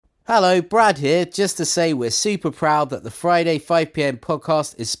Hello, Brad here, just to say we're super proud that the Friday 5pm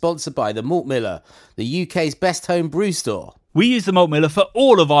podcast is sponsored by the Malt Miller, the UK's best home brew store. We use the Malt Miller for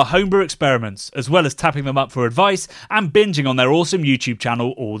all of our homebrew experiments, as well as tapping them up for advice and binging on their awesome YouTube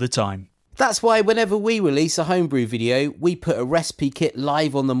channel all the time. That's why whenever we release a homebrew video, we put a recipe kit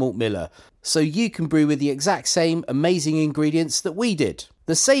live on the Malt Miller, so you can brew with the exact same amazing ingredients that we did.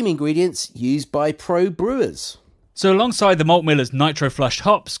 The same ingredients used by pro brewers. So alongside the Malt Miller's nitro-flushed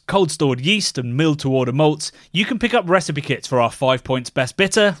hops, cold-stored yeast and milled-to-order malts, you can pick up recipe kits for our 5 Points Best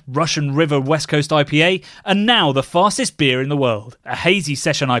Bitter, Russian River West Coast IPA, and now the fastest beer in the world, a hazy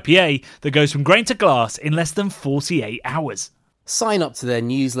session IPA that goes from grain to glass in less than 48 hours. Sign up to their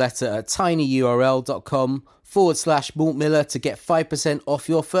newsletter at tinyurl.com/Malt Miller to get 5% off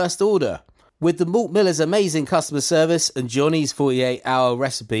your first order. With the Malt Miller's amazing customer service and Johnny's 48-hour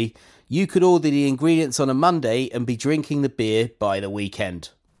recipe, you could order the ingredients on a Monday and be drinking the beer by the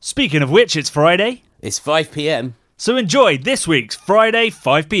weekend. Speaking of which, it's Friday. It's 5pm. So enjoy this week's Friday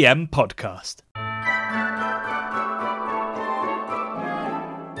 5pm podcast.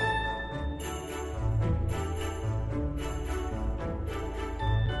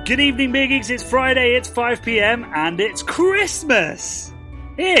 Good evening, Beer Geeks. It's Friday, it's 5pm, and it's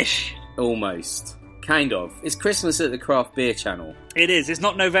Christmas-ish. Almost. Kind of. It's Christmas at the Craft Beer Channel. It is. It's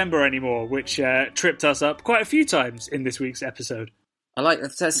not November anymore, which tripped us up quite a few times in this week's episode. I like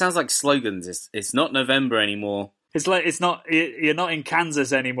that. It sounds like slogans. It's not November anymore. It's like you're not in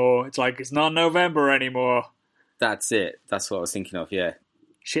Kansas anymore. It's like it's not November anymore. That's it. That's what I was thinking of, yeah.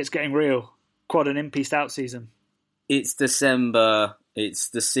 Shit's getting real. Quad and in pieced out season. It's December. It's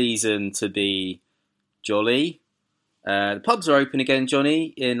the season to be jolly. The pubs are open again,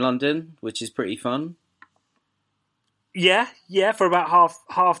 Johnny, in London, which is pretty fun. Yeah, for about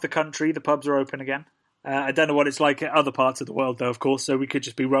half the country, the pubs are open again. I don't know what it's like at other parts of the world, though, of course, so we could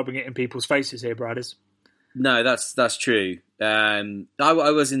just be rubbing it in people's faces here, Bradders. No, that's true. I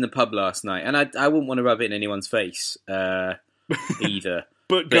was in the pub last night, and I wouldn't want to rub it in anyone's face either.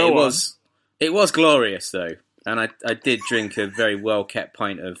 but it was glorious, though, and I did drink a very well-kept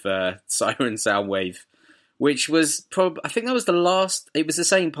pint of Siren Soundwave, which was I think that was the last. It was the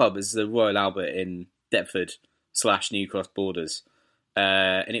same pub as the Royal Albert in Deptford/New Cross Borders,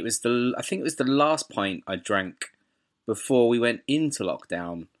 and I think it was the last pint I drank before we went into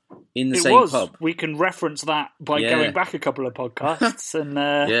lockdown in the same pub. We can reference that by going back a couple of podcasts and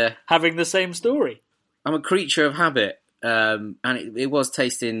having the same story. I'm a creature of habit, and it was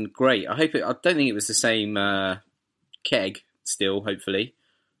tasting great. I don't think it was the same keg still. Hopefully.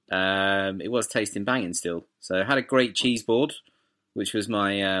 It was tasting banging still. So I had a great cheese board, which was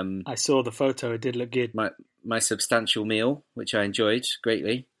my... I saw the photo, it did look good. My substantial meal, which I enjoyed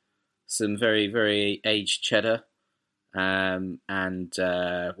greatly. Some very, very aged cheddar. And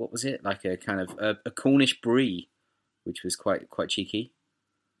what was it? Like a kind of a Cornish brie, which was quite cheeky.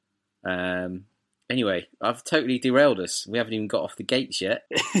 Anyway, I've totally derailed us. We haven't even got off the gates yet.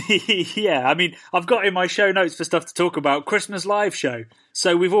 Yeah, I mean, I've got in my show notes for stuff to talk about, Christmas live show.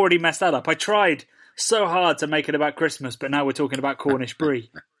 So we've already messed that up. I tried so hard to make it about Christmas, but now we're talking about Cornish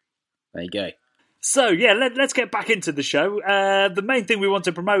brie. There you go. So, yeah, let's get back into the show. The main thing we want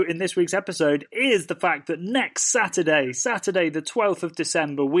to promote in this week's episode is the fact that next Saturday, the 12th of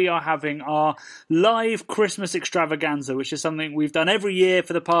December, we are having our live Christmas extravaganza, which is something we've done every year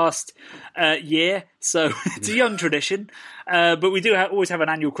for the past year. So it's a young tradition. But we do always have an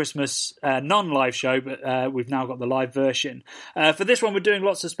annual Christmas non-live show, but we've now got the live version. For this one, we're doing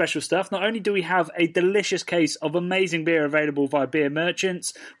lots of special stuff. Not only do we have a delicious case of amazing beer available via Beer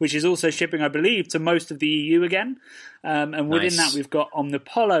Merchants, which is also shipping, I believe, to most of the EU again. And within that, we've got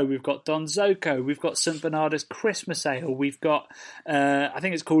Omnipollo, we've got Don Zoco, we've got St. Bernarda's Christmas Ale, we've got, I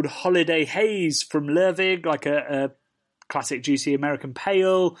think it's called Holiday Haze from Lervig, like a classic juicy American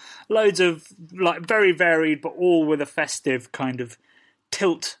pale, loads of like very varied, but all with a festive kind of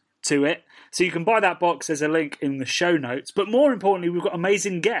tilt to it. So you can buy that box. There's a link in the show notes. But more importantly, we've got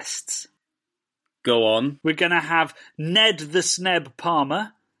amazing guests. Go on. We're going to have Ned the Sneb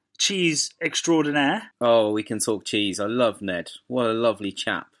Palmer, cheese extraordinaire. Oh, we can talk cheese. I love Ned. What a lovely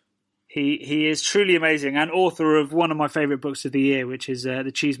chap. He is truly amazing and author of one of my favourite books of the year, which is The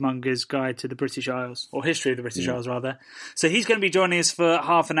Cheesemonger's Guide to the British Isles, or History of the British Isles, rather. So he's going to be joining us for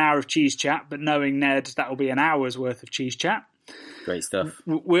half an hour of cheese chat, but knowing Ned, that will be an hour's worth of cheese chat. Great stuff.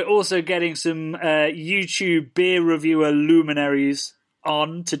 We're also getting some YouTube beer reviewer luminaries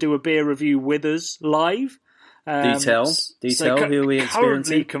on to do a beer review with us live. Detail who we experiencing.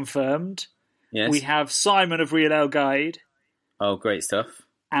 Currently confirmed. Yes. We have Simon of Real Ale Guide. Oh, great stuff.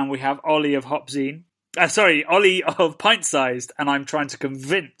 And we have Ollie of Hopzine. Sorry, Ollie of Pint Sized, and I'm trying to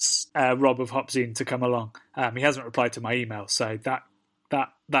convince Rob of Hopzine to come along. He hasn't replied to my email, so that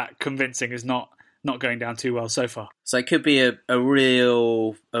convincing is not going down too well so far. So it could be a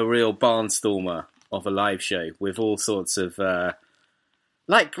real barnstormer of a live show with all sorts of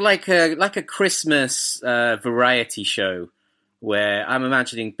like a Christmas variety show where I'm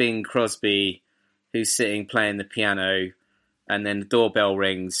imagining Bing Crosby, who's sitting playing the piano. And then the doorbell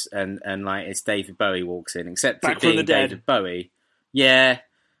rings, and like it's David Bowie walks in. Except Back it being from the dead. David Bowie, yeah.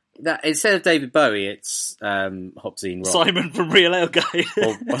 That instead of David Bowie, it's Hopzine Rock. Simon from Real Ale Guide,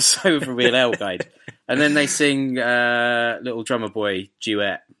 or Simon from Real Ale Guide. And then they sing Little Drummer Boy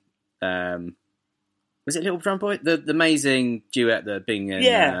duet. Was it Little Drummer Boy? The amazing duet that Bing and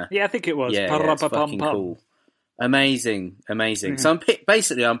yeah, I think it was. Yeah, it's fucking cool. Amazing. Mm-hmm. So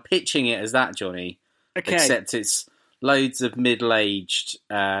I'm pitching it as that, Johnny. Okay. Except it's loads of middle-aged,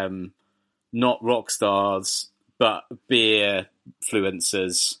 not rock stars, but beer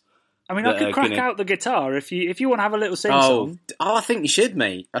influencers. I mean, I could crack out the guitar if you want to have a little sing-song. Oh, I think you should,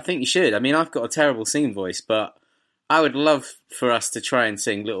 mate. I think you should. I mean, I've got a terrible singing voice, but I would love for us to try and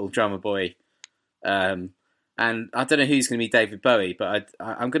sing Little Drummer Boy. And I don't know who's going to be David Bowie, but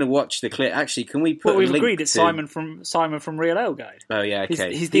I'm going to watch the clip. Actually, can we put Well, we've a link agreed it's Simon from Real Ale Guide. Oh, yeah,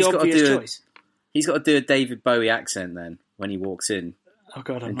 okay. He's the obvious choice. He's got to do a David Bowie accent then when he walks in. Oh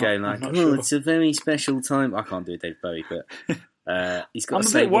God, I'm not oh, sure. It's a very special time. I can't do a David Bowie, but he's got. I'm to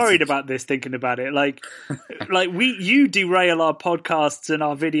a say bit worried about this. Thinking about it, like you derail our podcasts and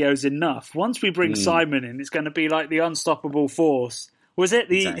our videos enough. Once we bring Simon in, it's going to be like the unstoppable force. Was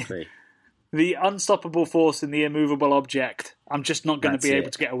it Exactly. the unstoppable force in the immovable object? I'm just not going to be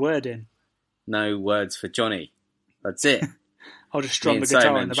able to get a word in. No words for Johnny. That's it. I'll just strum the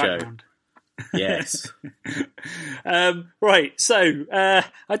guitar in the background. Yes. Right, so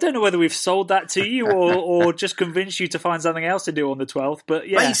I don't know whether we've sold that to you or just convinced you to find something else to do on the 12th, but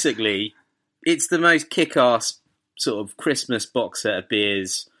yeah. Basically, it's the most kick-ass sort of Christmas box set of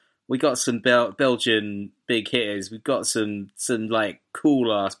beers. We got some Belgian big hitters. We've got some like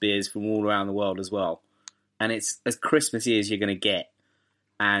cool-ass beers from all around the world as well. And it's as Christmassy as you're going to get.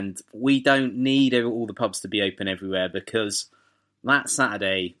 And we don't need all the pubs to be open everywhere because that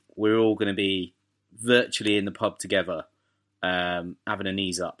Saturday we're all going to be virtually in the pub together, having a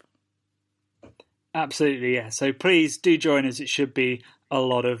knees up. Absolutely, yeah. So please do join us. It should be a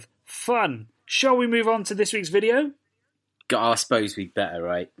lot of fun. Shall we move on to this week's video? I suppose we'd better,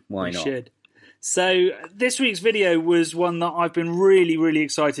 right? Why not? We should. So this week's video was one that I've been really, really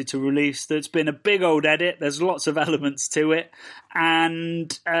excited to release. That's been a big old edit. There's lots of elements to it.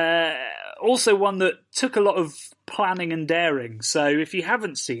 And also one that took a lot of planning and daring. So if you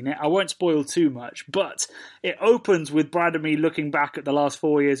haven't seen it, I won't spoil too much. But it opens with Brad and me looking back at the last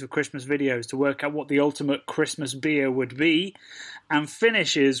 4 years of Christmas videos to work out what the ultimate Christmas beer would be. And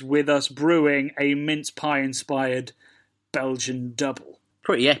finishes with us brewing a mince pie-inspired Belgian double.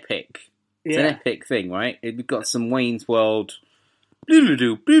 Pretty epic. It's an epic thing, right? We've got some Wayne's World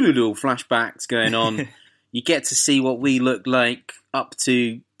flashbacks going on. You get to see what we looked like up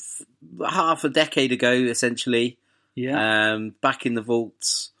to half a decade ago, essentially. Yeah. Back in the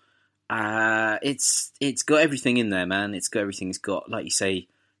vaults. It's got everything in there, man. It's got everything. It's got, like you say,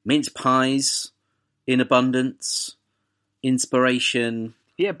 mince pies in abundance, inspiration.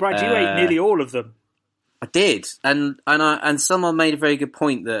 Yeah, Brad, you ate nearly all of them. I did, and someone made a very good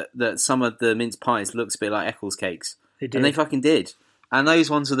point that some of the mince pies looks a bit like Eccles cakes, and they fucking did. And those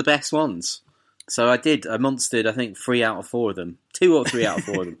ones are the best ones. So I monstered, I think, 3 out of 4 of them. 2 or 3 out of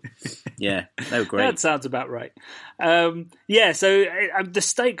 4 of them. Yeah, they were great. That sounds about right. So the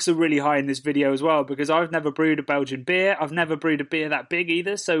stakes are really high in this video as well because I've never brewed a Belgian beer. I've never brewed a beer that big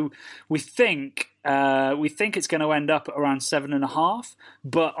either. So we think it's going to end up at around 7.5.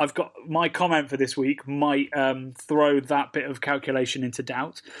 But I've got my comment for this week might throw that bit of calculation into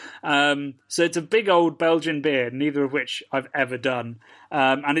doubt. So it's a big old Belgian beer, neither of which I've ever done.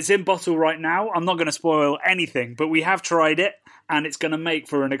 And it's in bottle right now. I'm not going to spoil anything, but we have tried it. And it's going to make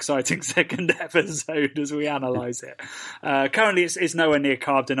for an exciting second episode as we analyse it. Currently, it's nowhere near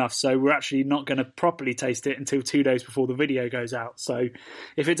carved enough, so we're actually not going to properly taste it until 2 days before the video goes out. So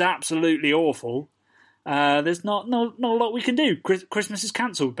if it's absolutely awful, there's not a lot we can do. Christmas is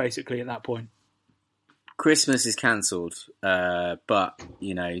cancelled, basically, at that point. Christmas is cancelled, but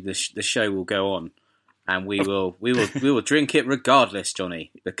you know the show will go on. And we will drink it regardless,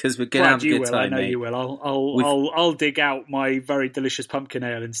 Johnny, because we're going to have a good time. I know mate. you will. I'll dig out my very delicious pumpkin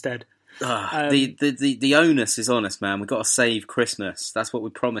ale instead. The onus is on us, man. We've got to save Christmas. That's what we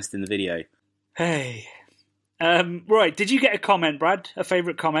promised in the video. Hey, right. Did you get a comment, Brad? A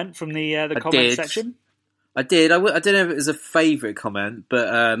favourite comment from the comment section? I did. I don't know if it was a favourite comment,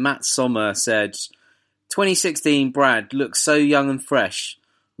 but Matt Sommer said, 2016 Brad looks so young and fresh,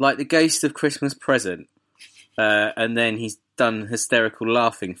 like the ghost of Christmas present. And then he's done hysterical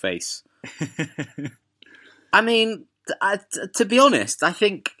laughing face. I mean, to be honest, I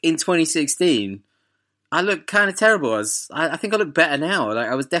think in 2016, I looked kind of terrible. I think I look better now. Like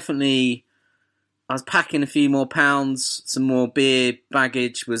I was packing a few more pounds, some more beer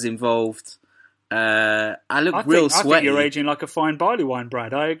baggage was involved. I look real sweaty. I think you're aging like a fine barley wine,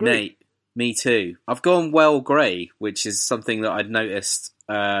 Brad. I agree. Nate, me too. I've gone well grey, which is something that I'd noticed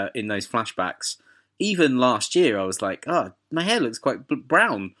in those flashbacks. Even last year, I was like, "Oh, my hair looks quite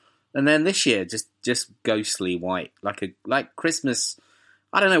brown," and then this year, just ghostly white, like Christmas.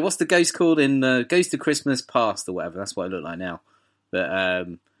 I don't know what's the ghost called in Ghost of Christmas Past or whatever. That's what I look like now. But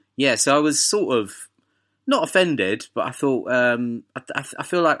yeah, so I was sort of not offended, but I thought I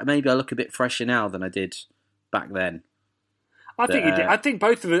feel like maybe I look a bit fresher now than I did back then. I think you did. I think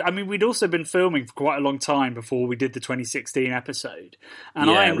both of us. I mean, we'd also been filming for quite a long time before we did the 2016 episode,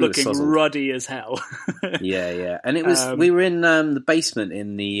 and I am looking ruddy as hell. yeah, and it was we were in the basement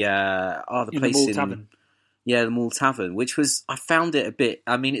in the place Mall Tavern. Yeah, the Mall Tavern, which was I found it a bit.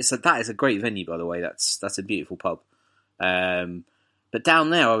 I mean, that is a great venue, by the way. That's a beautiful pub. But down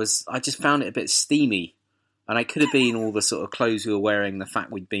there, I just found it a bit steamy, and I could have been all the sort of clothes we were wearing, the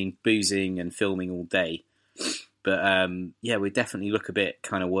fact we'd been boozing and filming all day. But yeah, we definitely look a bit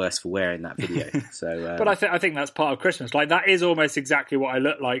kind of worse for wearing that video. So, but I think that's part of Christmas. Like that is almost exactly what I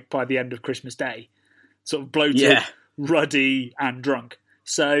look like by the end of Christmas Day, sort of bloated, ruddy, and drunk.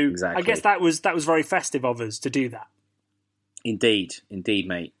 So exactly. I guess that was very festive of us to do that. Indeed,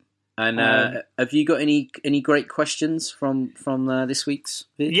 mate. And have you got any great questions from this week's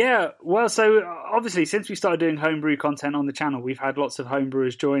vid? Yeah, well, so obviously since we started doing homebrew content on the channel, we've had lots of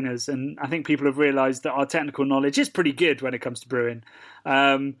homebrewers join us, and I think people have realised that our technical knowledge is pretty good when it comes to brewing.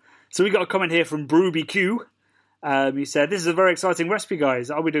 So we got a comment here from Brewby Q. He said, "This is a very exciting recipe, guys.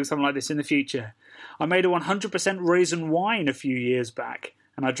 I'll be doing something like this in the future. I made a 100% raisin wine a few years back,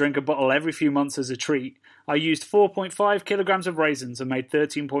 and I drink a bottle every few months as a treat. I used 4.5 kilograms of raisins and made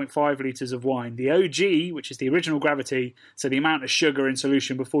 13.5 litres of wine. The OG, which is the original gravity, so the amount of sugar in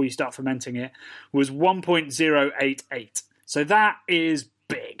solution before you start fermenting it, was 1.088. So that is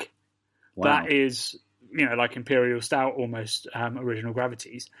big. Wow. That is, like Imperial Stout almost, original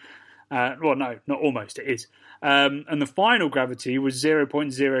gravities. Well, no, not almost, it is. And the final gravity was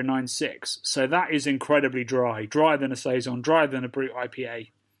 0.096. So that is incredibly dry. Drier than a Saison, drier than a Brut IPA.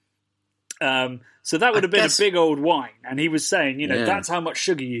 So that would have been a big old wine. And he was saying, that's how much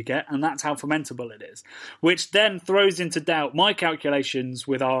sugar you get, and that's how fermentable it is. Which then throws into doubt my calculations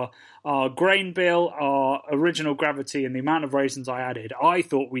with our grain bill, our original gravity, and the amount of raisins I added. I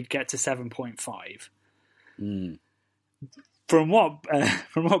thought we'd get to 7.5. Mm. From what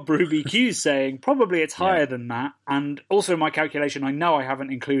Brewby Q's saying, probably it's higher than that. And also my calculation, I know I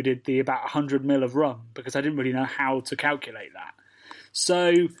haven't included the about 100 ml of rum because I didn't really know how to calculate that.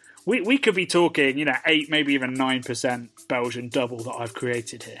 So we could be talking, 8, maybe even 9% Belgian double that I've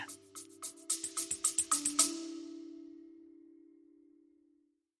created here.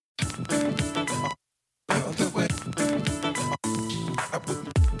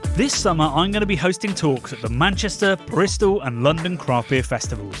 This summer, I'm going to be hosting talks at the Manchester, Bristol and London craft beer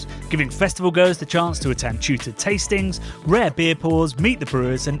festivals, giving festival goers the chance to attend tutored tastings, rare beer pours, meet the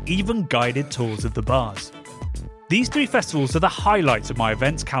brewers and even guided tours of the bars. These 3 festivals are the highlights of my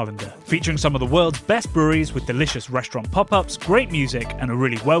events calendar, featuring some of the world's best breweries with delicious restaurant pop-ups, great music and a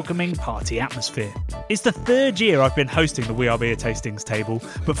really welcoming party atmosphere. It's the 3rd year I've been hosting the We Are Beer Tastings table,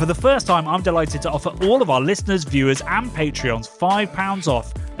 but for the first time I'm delighted to offer all of our listeners, viewers and Patreons £5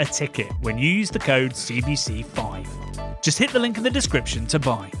 off a ticket when you use the code CBC5. Just hit the link in the description to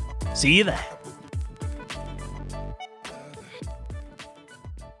buy. See you there.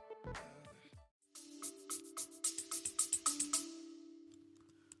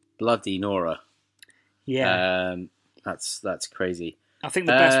 Bloody Nora. Yeah. That's crazy. I think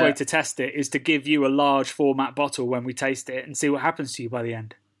the best way to test it is to give you a large format bottle when we taste it and see what happens to you by the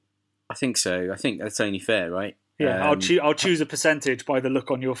end. I think so. I think that's only fair, right? Yeah, I'll choose a percentage by the look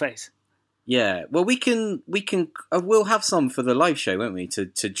on your face. Yeah. Well, we'll have some for the live show, won't we? To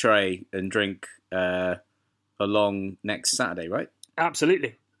try and drink along next Saturday, right?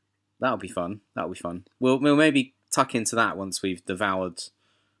 Absolutely. That'll be fun. We'll maybe tuck into that once we've devoured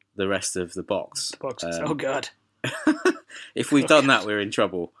the rest of the box. Oh god! If we've done that, we're in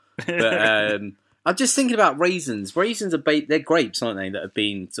trouble. But I'm just thinking about raisins. Raisins are they're grapes, aren't they? That have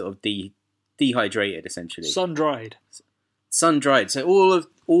been sort of dehydrated, essentially. Sun dried. sun dried. So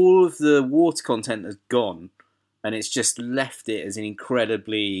all of the water content has gone, and it's just left it as an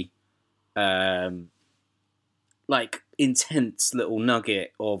incredibly like intense little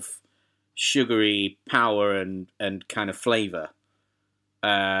nugget of sugary power and kind of flavour.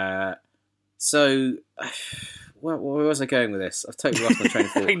 So, where was I going with this? I've totally lost my train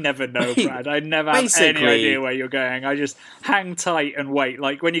of thought. I never know, Brad. I never have any idea where you're going. I just hang tight and wait.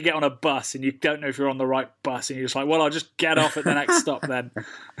 Like when you get on a bus and you don't know if you're on the right bus, and you're just like, well, I'll just get off at the next stop then.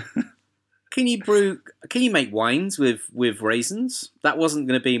 Can you make wines with raisins? That wasn't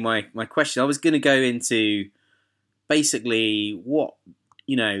going to be my question. I was going to go into basically what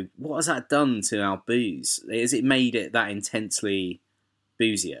has that done to our booze? Has it made it that intensely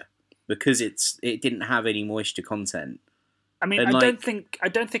boozier because it didn't have any moisture content? I mean, I don't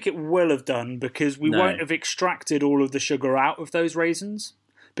think it will have done, because we won't have extracted all of the sugar out of those raisins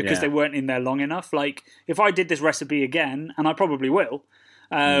because they weren't in there long enough. Like if I did this recipe again, and I probably will,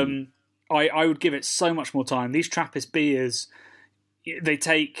 I would give it so much more time. These Trappist beers, they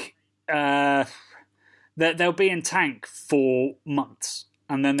take they'll be in tank for months,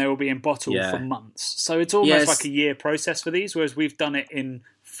 and then they will be in bottle for months. So it's almost like a year process for these, whereas we've done it in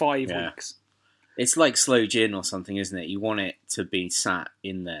 5 weeks. It's like slow gin or something, isn't it? You want it to be sat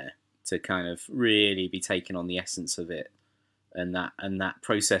in there to kind of really be taking on the essence of it, and that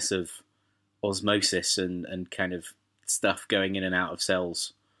process of osmosis and kind of stuff going in and out of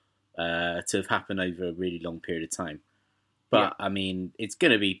cells to have happened over a really long period of time. But I mean, it's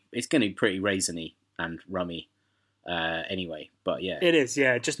gonna be pretty raisiny and rummy anyway. But yeah, it is.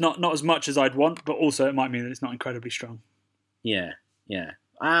 Yeah, just not as much as I'd want, but also it might mean that it's not incredibly strong. Yeah.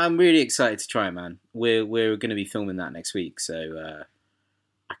 I'm really excited to try it, man. We're going to be filming that next week, so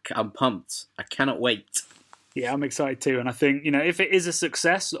I'm pumped. I cannot wait. Yeah, I'm excited too, and I think if it is a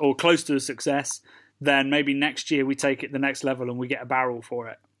success or close to a success, then maybe next year we take it the next level and we get a barrel for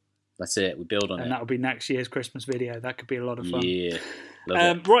it. That's it. We build on it. And that'll be next year's Christmas video. That could be a lot of fun. Yeah.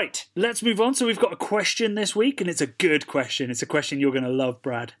 Right, let's move on. So we've got a question this week, and it's a good question. It's a question you're going to love,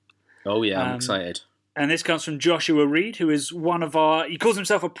 Brad. Oh, yeah, I'm excited. And this comes from Joshua Reed, who is one of he calls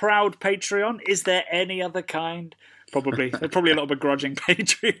himself a proud Patreon. Is there any other kind? Probably. There's probably a lot of begrudging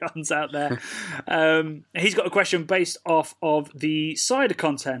Patreons out there. He's got a question based off of the cider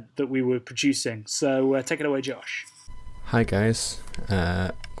content that we were producing. So take it away, Josh. Hi, guys.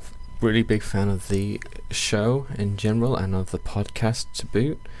 Really big fan of the show in general and of the podcast to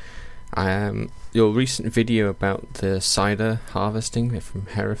boot. Your recent video about the cider harvesting from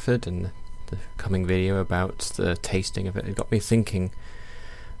Hereford and the coming video about the tasting of it got me thinking,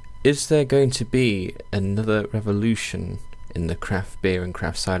 is there going to be another revolution in the craft beer and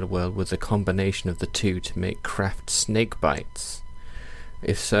craft cider world with a combination of the two to make craft snake bites?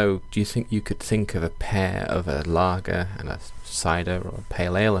 If so, do you think you could think of a pair of a lager and a cider, or a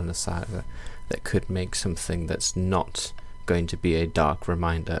pale ale and a cider, that could make something that's not going to be a dark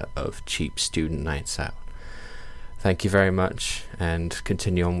reminder of cheap student nights out? Thank you very much, and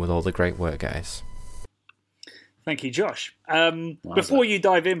continue on with all the great work, guys. Thank you, Josh. Before you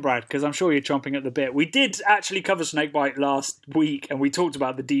dive in, Brad, because I'm sure you're chomping at the bit, we did actually cover snakebite last week, and we talked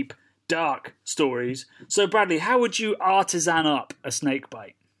about the deep, dark stories. So, Bradley, how would you artisan up a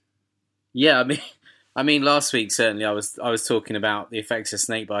snakebite? Yeah, I mean, last week certainly I was talking about the effects of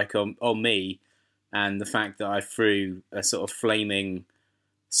snakebite on me, and the fact that I threw a sort of flaming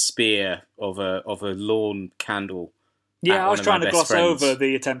spear of a lawn candle. Yeah, I was trying to gloss over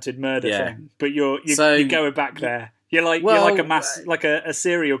the attempted murder thing, but you're going back there. You're like a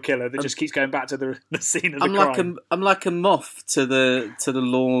serial killer that just keeps going back to the scene of the crime. I'm like a moth to the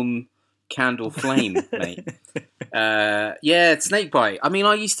lawn candle flame, mate. Snakebite. I mean,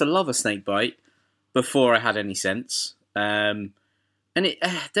 I used to love a snakebite before I had any sense. And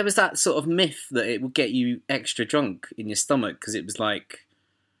there was that sort of myth that it would get you extra drunk in your stomach because it was like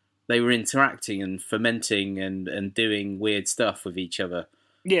they were interacting and fermenting and doing weird stuff with each other.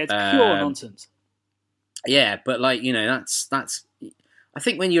 Yeah, it's pure nonsense. Yeah, but that's. I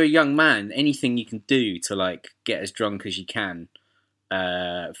think when you're a young man, anything you can do to like get as drunk as you can,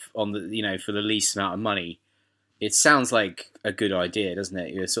 on the for the least amount of money, it sounds like a good idea, doesn't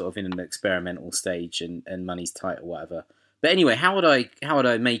it? You're sort of in an experimental stage and money's tight or whatever. But anyway, how would I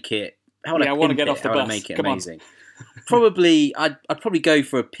make it? I want to get off the bus. How would I make it amazing? Probably, I'd probably go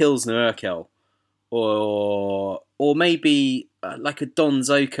for a Pilsner Urquell, or maybe like a Don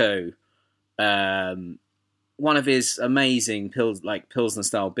Zoco, one of his amazing Pilsner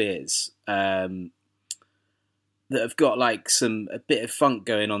style beers that have got like a bit of funk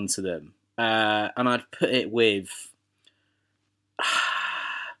going on to them, and I'd put it with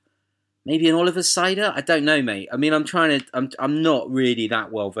maybe an Oliver's cider. I don't know, mate. I mean, I'm not really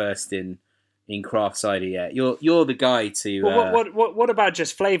that well versed in craft cider yet. You're the guy to. Well, what about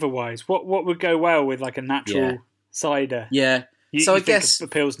just flavour wise? What would go well with like a natural cider? Yeah. So I guess a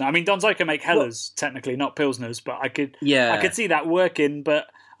Pilsner. I mean, Don Zyko make Hellers, technically, not Pilsners, but I could see that working. But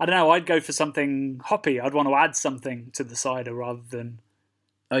I don't know. I'd go for something hoppy. I'd want to add something to the cider rather than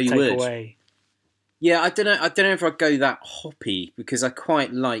take away. Yeah, I don't know if I'd go that hoppy because I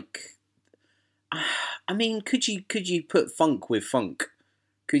quite like. I mean, could you put funk with funk?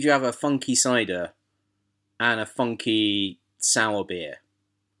 Could you have a funky cider and a funky sour beer,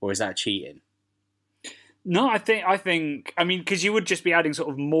 or is that cheating? No, I think. I mean, because you would just be adding sort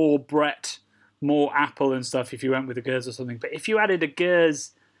of more Brett, more apple and stuff if you went with a Gers or something. But if you added a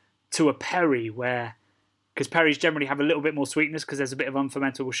Gers to a Perry, because Perrys generally have a little bit more sweetness because there's a bit of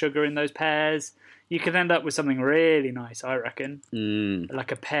unfermentable sugar in those pears, you could end up with something really nice, I reckon.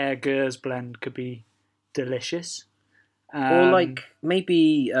 Like a pear Gers blend could be delicious. Or like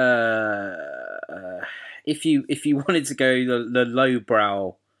maybe if you wanted to go the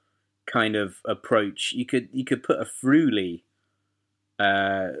lowbrow kind of approach, you could put a Fruly,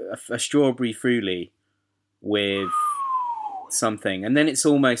 a strawberry Fruly with something, and then it's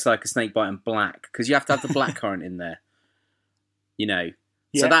almost like a snakebite and black because you have to have the blackcurrant in there, you know.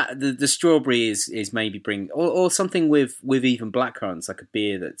 Yeah. So that the strawberry is maybe bring or something with even blackcurrants, like a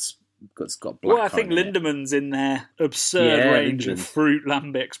beer that's got blackcurrant. Well, I think Lindemann's in their absurd range of fruit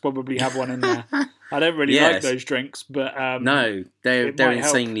lambics probably have one in there. I don't really like those drinks, but no, they're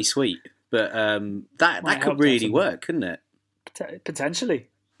insanely sweet. But that could really work, couldn't it? Potentially.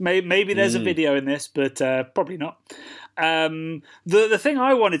 Maybe there's a video in this, but probably not. The thing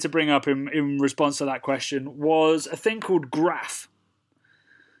I wanted to bring up in response to that question was a thing called Graf.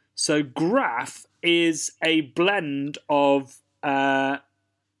 So Graf is a blend of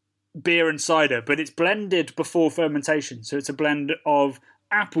beer and cider, but it's blended before fermentation. So it's a blend of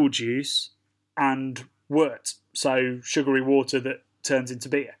apple juice and wort, so sugary water that turns into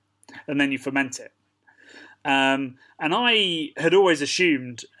beer, and then you ferment it. And I had always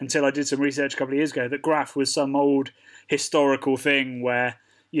assumed, until I did some research a couple of years ago, that Graf was some old historical thing where,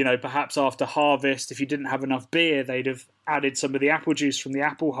 you know, perhaps after harvest, if you didn't have enough beer, they'd have added some of the apple juice from the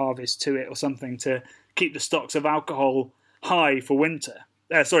apple harvest to it or something to keep the stocks of alcohol high for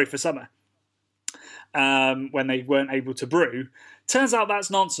for summer, when they weren't able to brew. Turns out that's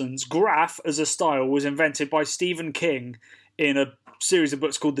nonsense. Graf, as a style, was invented by Stephen King in a series of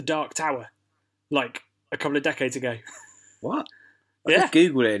books called The Dark Tower, like a couple of decades ago. What? I just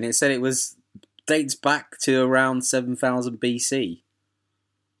Googled it and it said it dates back to around 7000 BC.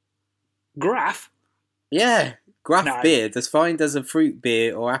 Graf? Yeah, Graf beer, defined as a fruit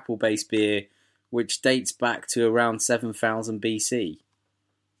beer or apple-based beer, which dates back to around 7000 BC.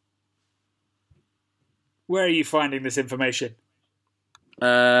 Where are you finding this information?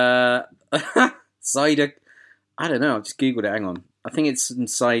 Cider. I don't know. I've just Googled it. Hang on. I think it's some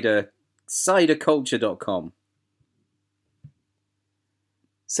ciderculture.com.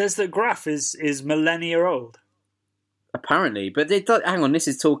 Says that Graf is millennia old. Apparently. But hang on. This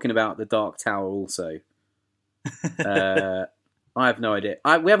is talking about the Dark Tower also. I have no idea.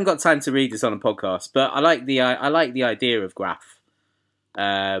 We haven't got time to read this on a podcast, but I like the idea of Graf.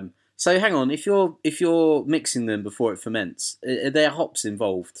 So hang on, if you're mixing them before it ferments, are there hops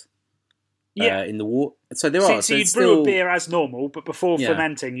involved? Yeah, in the water. So there are. So you'd brew a beer as normal, but before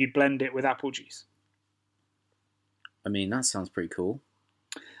fermenting, you'd blend it with apple juice. I mean, that sounds pretty cool.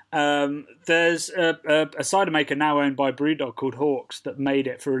 There's a cider maker now owned by Brewdog called Hawks that made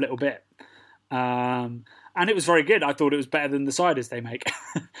it for a little bit, and it was very good. I thought it was better than the ciders they make.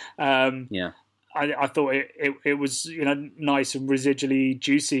 Yeah. I thought it was, you know, nice and residually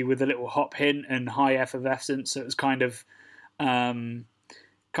juicy with a little hop hint and high effervescence. So it was kind of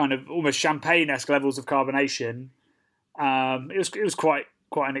almost champagne-esque levels of carbonation. It was quite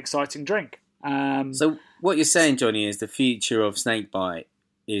an exciting drink. So what you're saying, Johnny, is the future of snakebite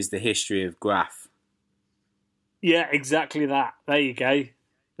is the history of Graf. Yeah, exactly that. There you go.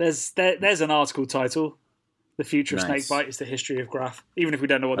 There's an article title. The future of snakebite is the history of Graf. Even if we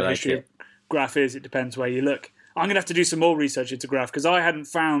don't know what the history of Graf is, it depends where you look. I'm going to have to do some more research into Graf because I hadn't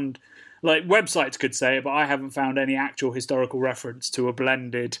found, like, websites could say it, but I haven't found any actual historical reference to a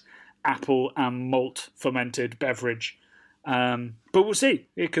blended apple and malt fermented beverage. But we'll see.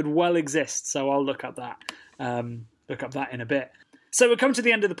 It could well exist, so I'll look up that. In a bit. So we're coming to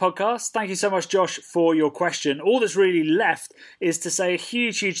the end of the podcast. Thank you so much, Josh, for your question. All that's really left is to say a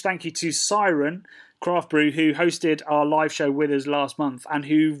huge, huge thank you to Siren Craft Brew, who hosted our live show with us last month and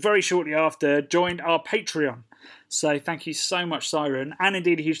who very shortly after joined our Patreon. So thank you so much, Siren. And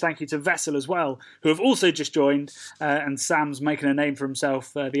indeed a huge thank you to Vessel as well, who have also just joined. And Sam's making a name for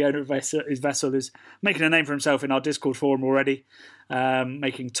himself. The owner of Vessel is making a name for himself in our Discord forum already,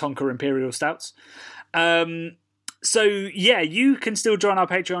 making Tonka Imperial Stouts. So, yeah, you can still join our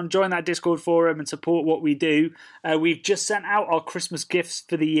Patreon, join that Discord forum and support what we do. We've just sent out our Christmas gifts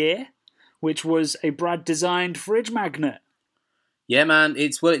for the year, which was a Brad-designed fridge magnet. Yeah, man,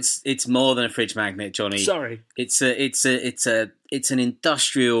 it's more than a fridge magnet, Johnny. Sorry. It's an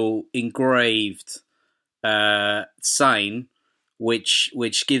industrial engraved sign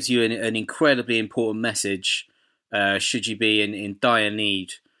which gives you an incredibly important message should you be in dire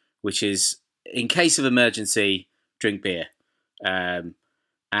need, which is, in case of emergency, drink beer. And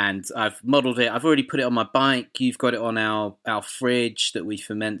I've modelled it. I've already put it on my bike. You've got it on our fridge that we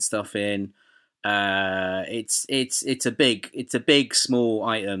ferment stuff in. It's a big small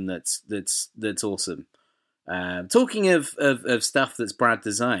item that's awesome. Talking of stuff that's Brad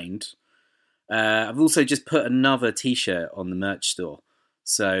designed, I've also just put another T-shirt on the merch store.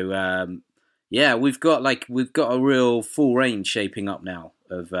 So yeah, we've got a real full range shaping up now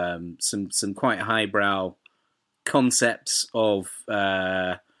of some quite highbrow concepts of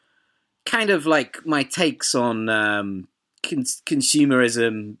kind of like my takes on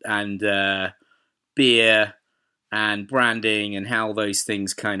consumerism and beer and branding and how those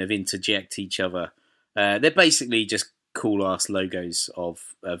things kind of interject each other. They're basically just cool ass logos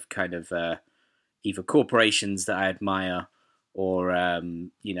of kind of either corporations that I admire or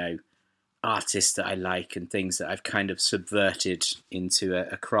artists that I like and things that I've kind of subverted into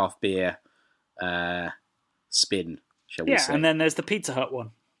a craft beer spin, shall we say. Yeah, and then there's the Pizza Hut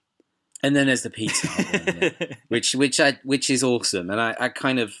one. And then there's the Pizza Hut one, yeah. which is awesome. And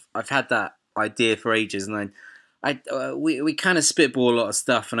I've had that idea for ages, and we kind of spitball a lot of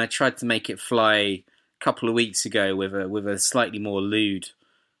stuff, and I tried to make it fly a couple of weeks ago with a slightly more lewd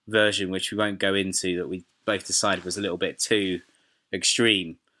version, which we won't go into, that we both decided was a little bit too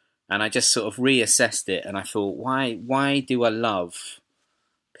extreme. And I just sort of reassessed it, and I thought, why do I love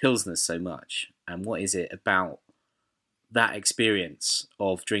Pilsner so much? And what is it about that experience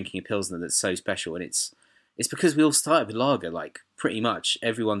of drinking a Pilsner that's so special? And it's because we all started with lager. Like, pretty much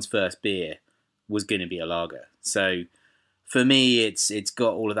everyone's first beer was going to be a lager. So for me, it's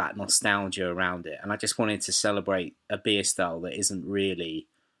got all of that nostalgia around it. And I just wanted to celebrate a beer style that isn't really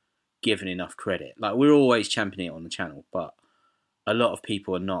given enough credit. Like, we're always championing it on the channel, but a lot of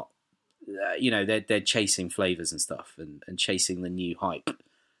people are not. They're chasing flavors and stuff and chasing the new hype.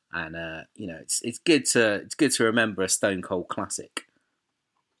 And it's good to remember a Stone Cold classic.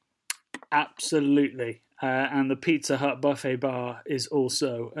 Absolutely. And the Pizza Hut buffet bar is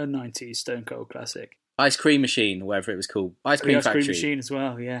also a 90s Stone Cold classic. Ice Cream Machine, whatever it was called. Ice Cream Factory. Ice Cream Machine as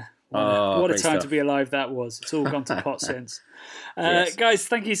well, yeah. What a time stuff. to be alive that was. It's all gone to pot since. Yes. Guys,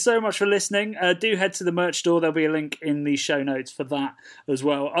 thank you so much for listening. Do head to the merch store. There'll be a link in the show notes for that as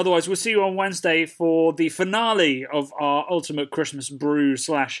well. Otherwise, we'll see you on Wednesday for the finale of our Ultimate Christmas Brew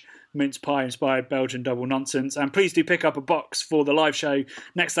 / mince pie inspired Belgian double nonsense. And please do pick up a box for the live show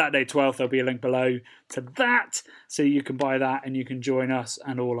next Saturday 12th. There'll be a link below to that, so you can buy that and you can join us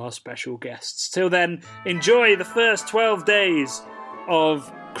and all our special guests. Till then, enjoy the first 12 days of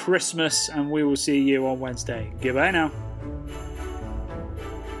Christmas, and we will see you on Wednesday. Goodbye now.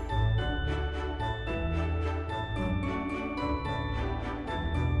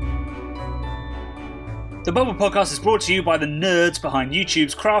 The Bubble Podcast is brought to you by the nerds behind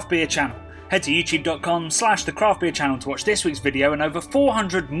YouTube's Craft Beer channel. Head to youtube.com/the Craft Beer channel to watch this week's video and over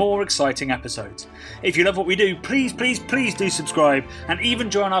 400 more exciting episodes. If you love what we do, please do subscribe and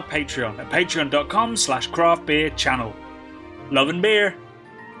even join our Patreon at patreon.com/craftbeer channel. Love and beer.